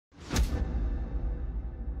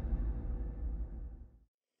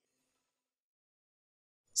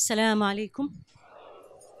السلام عليكم.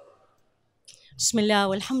 بسم الله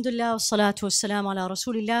والحمد لله والصلاة والسلام على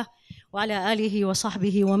رسول الله وعلى آله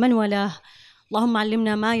وصحبه ومن والاه. اللهم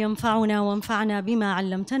علمنا ما ينفعنا وانفعنا بما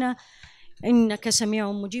علمتنا إنك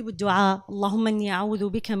سميع مجيب الدعاء. اللهم إني أعوذ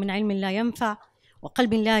بك من علم لا ينفع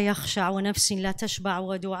وقلب لا يخشع ونفس لا تشبع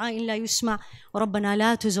ودعاء لا يسمع. ربنا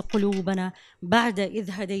لا تزغ قلوبنا بعد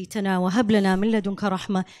إذ هديتنا وهب لنا من لدنك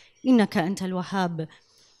رحمة إنك أنت الوهاب.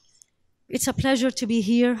 It's a pleasure to be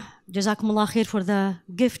here. Jazakumullah khair for the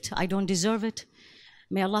gift. I don't deserve it.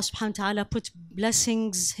 May Allah subhanahu wa ta'ala put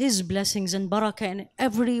blessings, His blessings and barakah in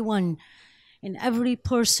everyone, in every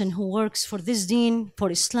person who works for this deen, for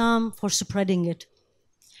Islam, for spreading it.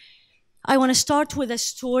 I want to start with a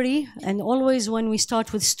story, and always when we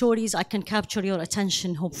start with stories, I can capture your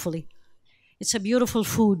attention, hopefully. It's a beautiful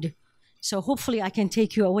food, so hopefully I can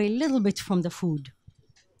take you away a little bit from the food.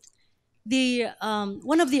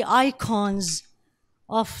 One of the icons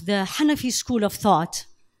of the Hanafi school of thought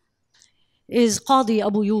is Qadi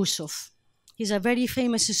Abu Yusuf. He's a very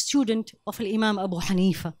famous student of Imam Abu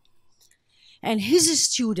Hanifa. And his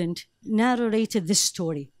student narrated this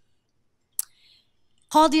story.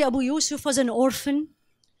 Qadi Abu Yusuf was an orphan.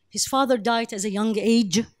 His father died at a young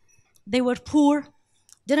age. They were poor,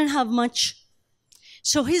 didn't have much.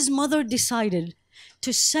 So his mother decided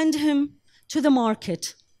to send him to the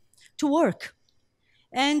market to work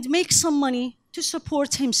and make some money to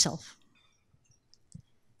support himself.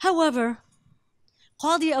 However,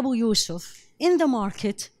 Qadi Abu Yusuf in the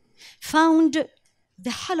market found the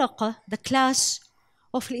halaqah, the class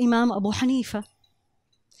of Imam Abu Hanifa.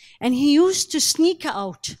 And he used to sneak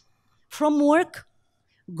out from work,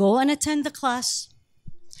 go and attend the class.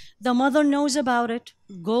 The mother knows about it,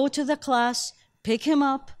 go to the class, pick him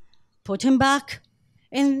up, put him back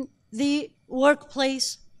in the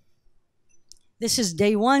workplace. This is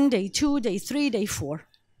day 1, day 2, day 3, day 4.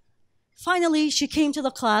 Finally, she came to the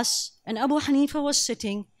class, and Abu Hanifa was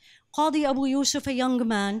sitting. Qadi Abu Yusuf, a young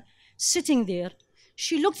man, sitting there.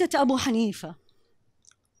 She looked at Abu Hanifa,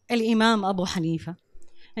 Imam Abu Hanifa,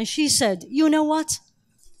 and she said, "You know what?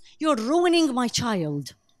 You're ruining my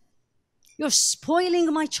child. You're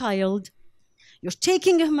spoiling my child. You're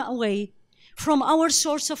taking him away from our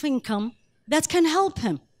source of income that can help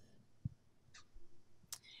him."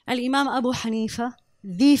 Imam Abu Hanifa,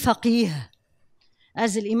 the faqih,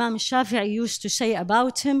 as Imam Shafi'i used to say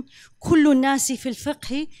about him, كل الناس في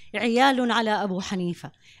الفقه عيال على أبو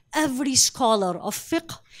حنيفة. Every scholar of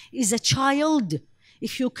fiqh is a child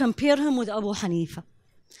if you compare him with Abu Hanifa.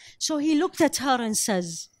 So he looked at her and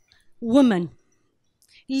says, "Woman,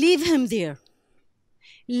 leave him there.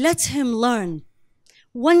 Let him learn.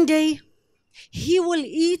 One day he will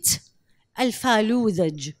eat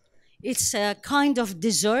al-faludaj. It's a kind of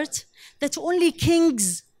dessert that only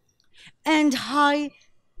kings and high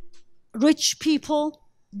rich people,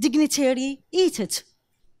 dignitary, eat it."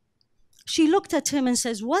 She looked at him and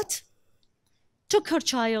says, "What?" Took her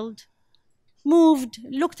child, moved,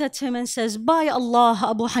 looked at him and says, "By Allah,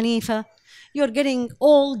 Abu Hanifa, you're getting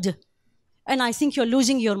old and I think you're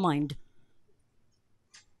losing your mind."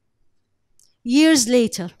 Years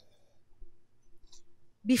later,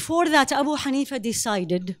 before that, Abu Hanifa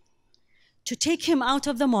decided to take him out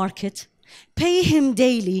of the market, pay him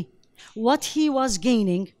daily what he was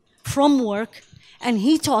gaining from work, and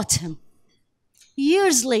he taught him.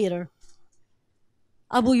 Years later,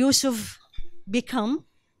 Abu Yusuf became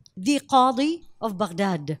the Qadi of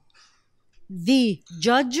Baghdad. The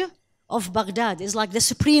judge of Baghdad is like the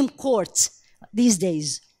Supreme Court these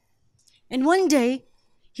days. And one day,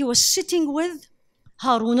 he was sitting with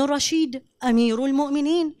Harun al-Rashid, Amirul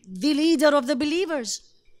Mu'mineen, the leader of the believers.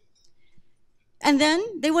 And then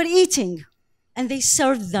they were eating, and they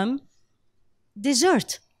served them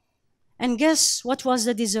dessert. And guess what was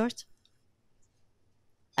the dessert?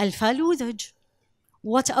 Al-faludaj,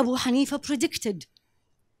 what Abu Hanifa predicted.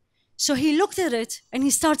 So he looked at it, and he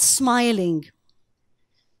starts smiling.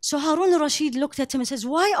 So Harun al-Rashid looked at him and says,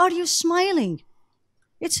 "Why are you smiling?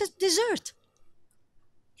 It's a dessert."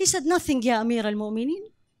 He said, "Nothing, Ya Amir al-Mu'mineen.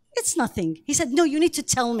 It's nothing." He said, "No, you need to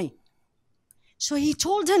tell me." So he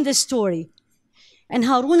told him the story. And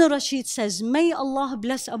Harun al-Rashid says, "May Allah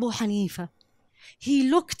bless Abu Hanifa. He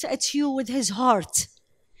looked at you with his heart.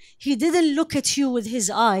 He didn't look at you with his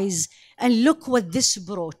eyes. And look what this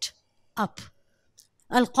brought up."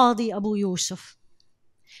 Al-Qadi Abu Yusuf.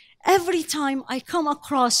 Every time I come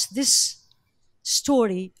across this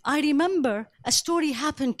story, I remember a story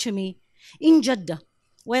happened to me in Jeddah,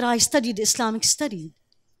 where I studied Islamic studies.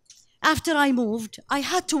 After I moved, I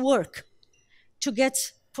had to work to get,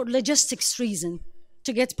 for logistics reason,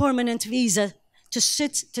 to get permanent visa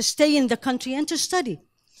to stay in the country and to study.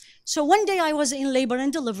 So one day I was in labor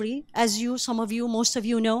and delivery. As you, some of you, most of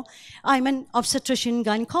you know, I'm an obstetrician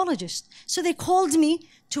gynecologist. So they called me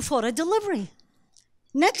for a delivery.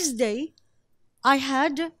 Next day, I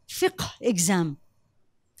had fiqh exam.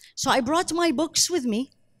 So I brought my books with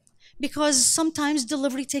me because sometimes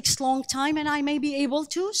delivery takes a long time and I may be able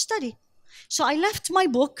to study. So I left my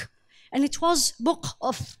book, and it was book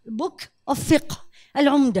of fiqh,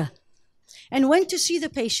 al-umdah, and went to see the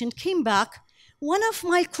patient, came back. One of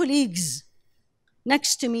my colleagues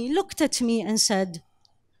next to me looked at me and said,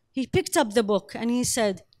 he picked up the book and he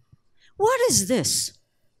said, "What is this?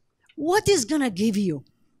 What is gonna give you?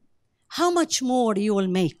 How much more you will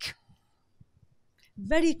make?"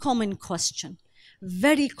 Very common question,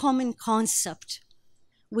 very common concept.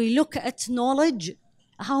 We look at knowledge,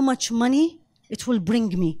 how much money it will bring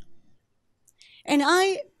me. And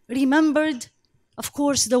I remembered, of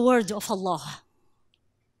course, the word of Allah.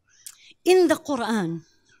 In the Quran,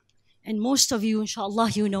 and most of you, inshallah,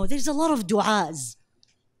 you know, there's a lot of du'as.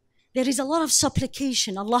 There is a lot of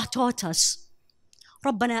supplication. Allah taught us.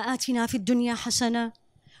 رَبَّنَا آتِنَا فِي الدُّنْيَا حَسَنَةً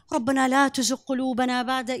رَبَّنَا لَا تُزِغْ قُلُوبَنَا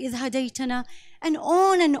بَعْدَ إِذْ هَدَيْتَنَا, and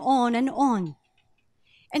on and on and on.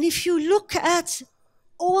 And if you look at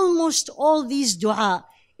almost all these dua,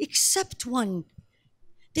 except one,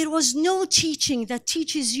 there was no teaching that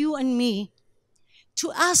teaches you and me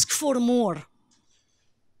to ask for more,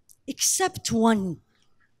 except one.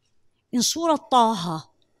 In Surah Taha,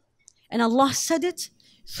 and Allah said it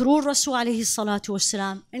through Rasul alayhi salatu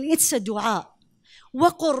wasalam, and it's a dua.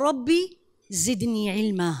 وَقُلْ رَبِّي زِدْنِي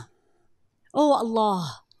عِلْمًا. Oh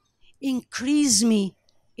Allah, increase me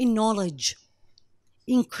in knowledge.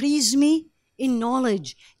 Increase me in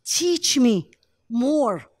knowledge. Teach me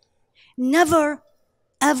more. Never,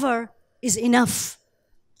 ever is enough.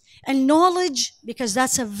 And knowledge, because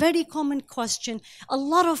that's a very common question. A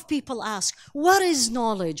lot of people ask, what is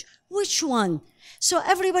knowledge? Which one? So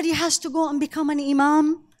everybody has to go and become an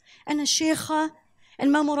imam and a sheikha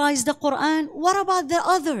and memorize the Quran. What about the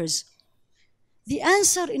others? The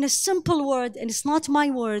answer in a simple word, and it's not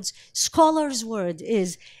my words, scholar's word,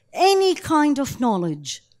 is any kind of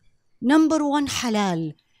knowledge. Number one,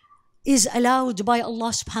 halal, is allowed by Allah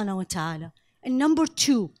subhanahu wa ta'ala. And number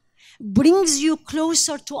two, brings you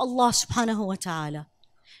closer to Allah subhanahu wa ta'ala.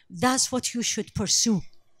 That's what you should pursue.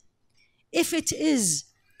 If it is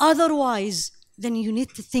otherwise, then you need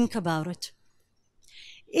to think about it.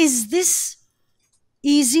 Is this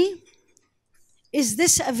easy? Is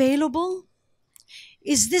this available?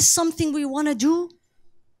 Is this something we want to do?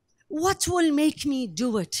 What will make me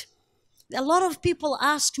do it? A lot of people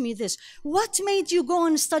ask me this. What made you go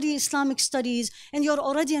and study Islamic studies and you're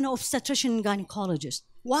already an obstetrician and gynecologist?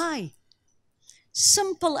 Why?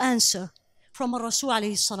 Simple answer from Rasul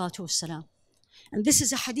alayhi salatu wasalam. And this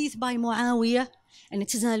is a hadith by Muawiyah, and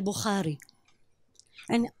it is in al-Bukhari.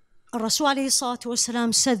 And Rasul alayhi salatu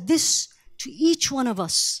wasalam said this to each one of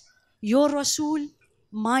us. Your Rasul,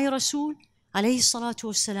 my Rasul alayhi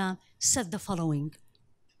salatu wasalam, said the following.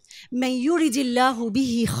 من يرد الله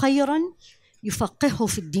به خيرا يفقهه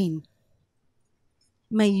في الدين.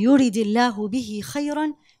 من يرد الله به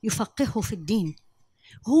خيرا يفقهه في الدين.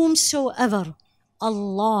 Whomsoever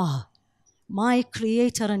Allah, my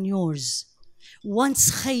creator and yours,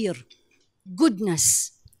 wants khair,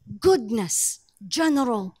 goodness,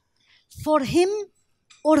 general, for him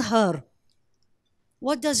or her,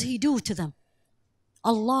 what does he do to them?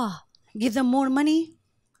 Allah, give them more money,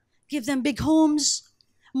 give them big homes,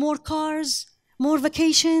 more cars, more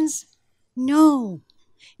vacations? No.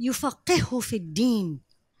 يفقهه في الدين.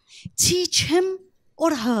 Teach him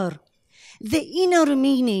or her the inner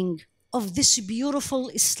meaning of this beautiful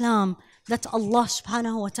Islam that Allah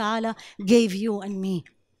subhanahu wa ta'ala gave you and me.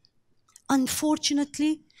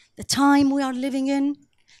 Unfortunately, the time we are living in,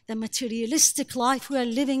 the materialistic life we are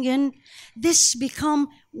living in, this become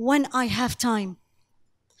when I have time.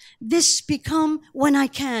 This become when I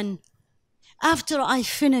can. After I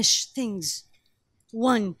finish things.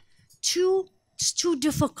 1, 2, it's too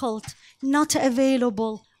difficult, not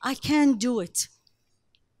available, I can't do it.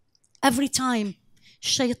 Every time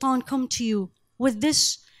shaitan come to you with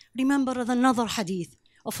this, remember another hadith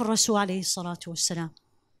of Rasul alayhi salatu wasalam.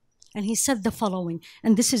 And he said the following,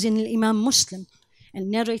 and this is in Imam Muslim and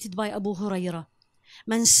narrated by Abu Huraira.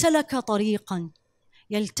 من سلك طريقا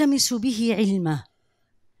يلتمس به علما.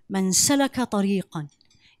 من سلك طريقا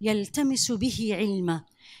يلتمس به علما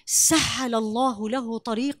سهل الله له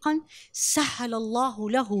طريقا سهل الله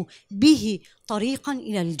له به طريقا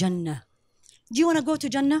إلى الجنة. Do you want to go to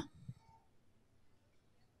Jannah?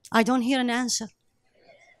 I don't hear an answer.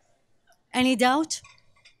 Any doubt?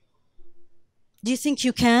 Do you think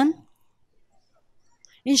you can?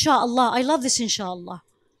 Inshallah. I love this inshallah.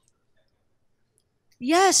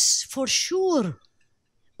 Yes, for sure.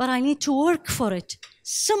 But I need to work for it.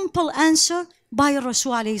 Simple answer by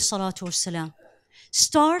Rasul alayhi salatu wasalam.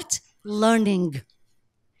 Start learning.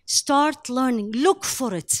 Start learning. Look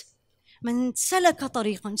for it. من سلك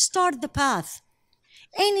طريقا. Start the path.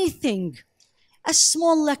 Anything. A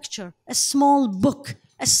small lecture, a small book,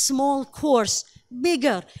 a small course,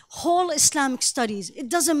 bigger, whole Islamic studies. It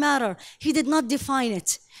doesn't matter. He did not define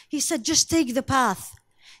it. He said, just take the path.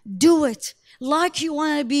 Do it. Like you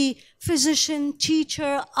want to be physician,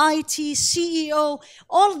 teacher, IT, CEO.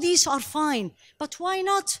 All these are fine. But why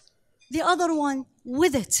not the other one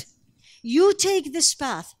with it? You take this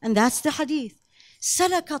path, and that's the hadith.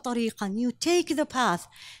 سلك طريقا, you take the path.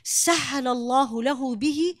 سهل الله له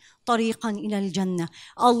به طريقا إلى الجنة.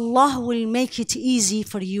 Allah will make it easy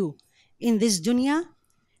for you in this dunya,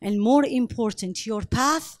 and more important, your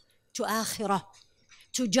path to akhirah,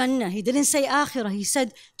 to Jannah. He didn't say akhirah, he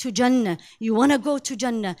said to Jannah. You want to go to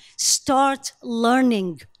Jannah, start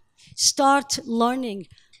learning. Start learning.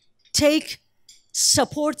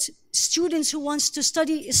 Support students who wants to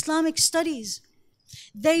study Islamic studies.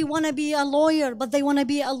 They want to be a lawyer, but they want to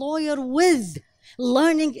be a lawyer with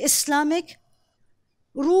learning Islamic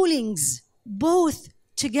rulings, both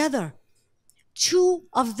together, two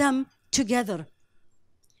of them together.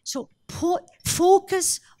 So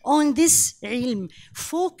focus on this ilm,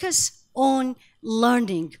 focus on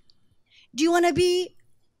learning. Do you want to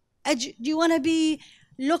be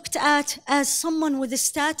looked at as someone with a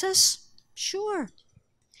status? Sure.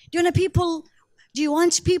 Do you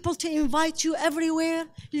want people to invite you everywhere?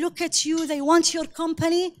 Look at you, they want your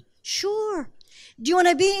company? Sure. Do you want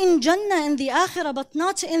to be in Jannah in the Akhirah but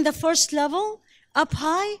not in the first level, up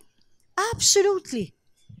high? Absolutely.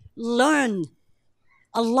 Learn.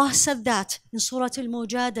 Allah said that in Surah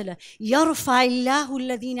Al-Mujadala. يَرْفَعِ اللَّهُ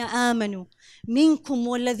الَّذِينَ آمَنُوا مِنْكُمْ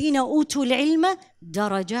وَالَّذِينَ أُوتُوا الْعِلْمَ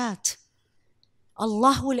دَرَجَاتٍ.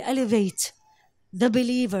 Allah will elevate the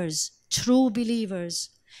believers, true believers,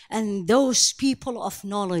 and those people of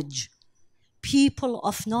knowledge. People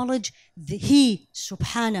of knowledge, He,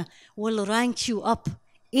 Subhanahu, will rank you up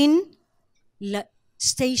in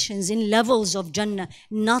stations, in levels of Jannah,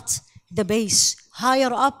 not the base,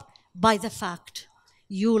 higher up by the fact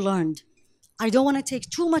you learned. I don't want to take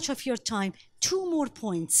too much of your time. Two more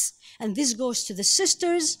points, and this goes to the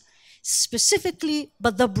sisters specifically,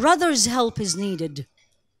 but the brothers' help is needed.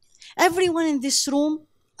 Everyone in this room,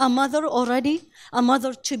 a mother already, a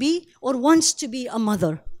mother to be, or wants to be a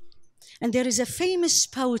mother. And there is a famous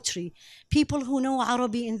poetry. People who know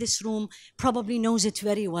Arabic in this room probably knows it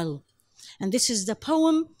very well. And this is the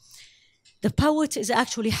poem. The poet is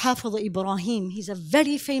actually Hafiz Ibrahim. He's a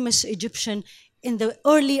very famous Egyptian in the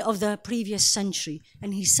early of the previous century.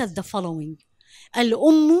 And he said the following: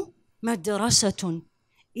 الأم مدرسة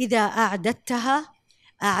إذا أعددتها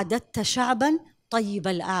أعددت شعبا طيب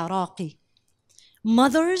الأعراق.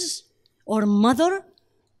 Mothers or mother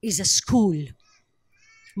is a school.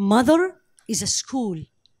 Mother is a school.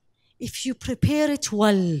 If you prepare it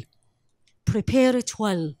well,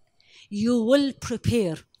 you will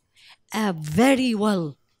prepare a very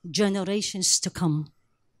well generations to come.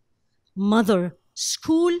 Mother,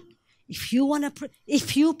 school, if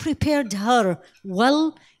you prepared her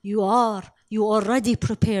well, you already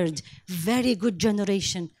prepared very good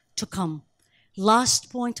generation to come.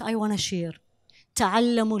 Last point I want to share.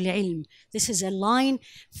 تعلموا العلم. This is a line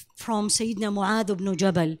from Sayyidina Mu'adh ibn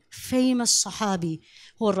Jabal, famous Sahabi,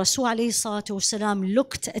 who Rasul alayhi salatu wasalam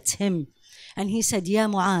looked at him and he said, Ya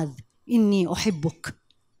Mu'adh, inni uhibbuk.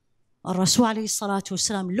 Rasul alayhi salatu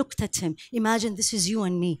wasalam looked at him. Imagine this is you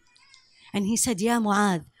and me. And he said, Ya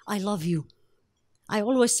Mu'adh, I love you. I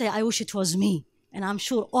always say, I wish it was me. And I'm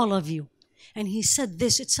sure all of you. And he said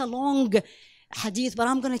this, it's a long hadith, but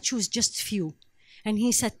I'm going to choose just a few. And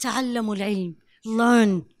he said, تعلموا العلم.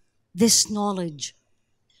 Learn this knowledge.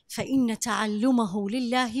 فإن تعلمه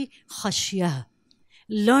لله خشية.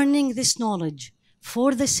 Learning this knowledge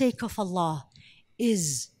for the sake of Allah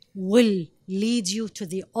will lead you to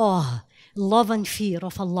the awe, love and fear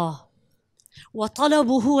of Allah.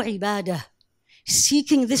 وطلبه عبادة.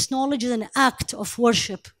 Seeking this knowledge is an act of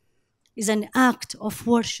worship.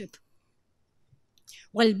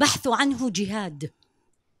 والبحث عنه جهاد.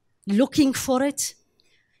 Looking for it,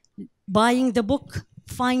 buying the book,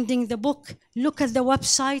 finding the book, look at the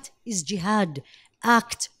website is jihad,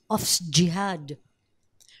 act of jihad.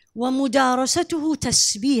 ومدارسته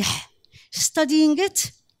تسبيح. Studying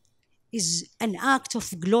it is an act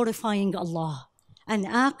of glorifying Allah. An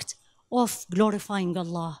act of glorifying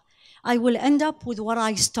Allah. I will end up with what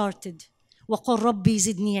I started. وَقُلْ رَبِّي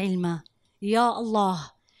زِدْنِي عِلْمًا. Ya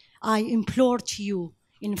Allah, I implore to you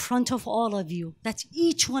in front of all of you that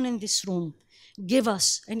each one in this room give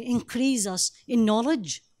us and increase us in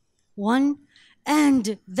knowledge. One,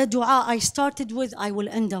 and the dua I started with, I will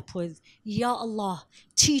end up with. Ya Allah,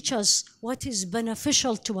 teach us what is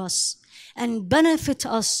beneficial to us and benefit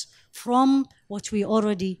us from what we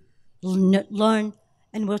already learn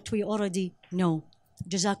and what we already know.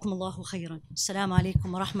 Jazakum Allahu khairan. Assalamu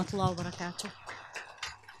alaikum wa rahmatullahi wa barakatuh.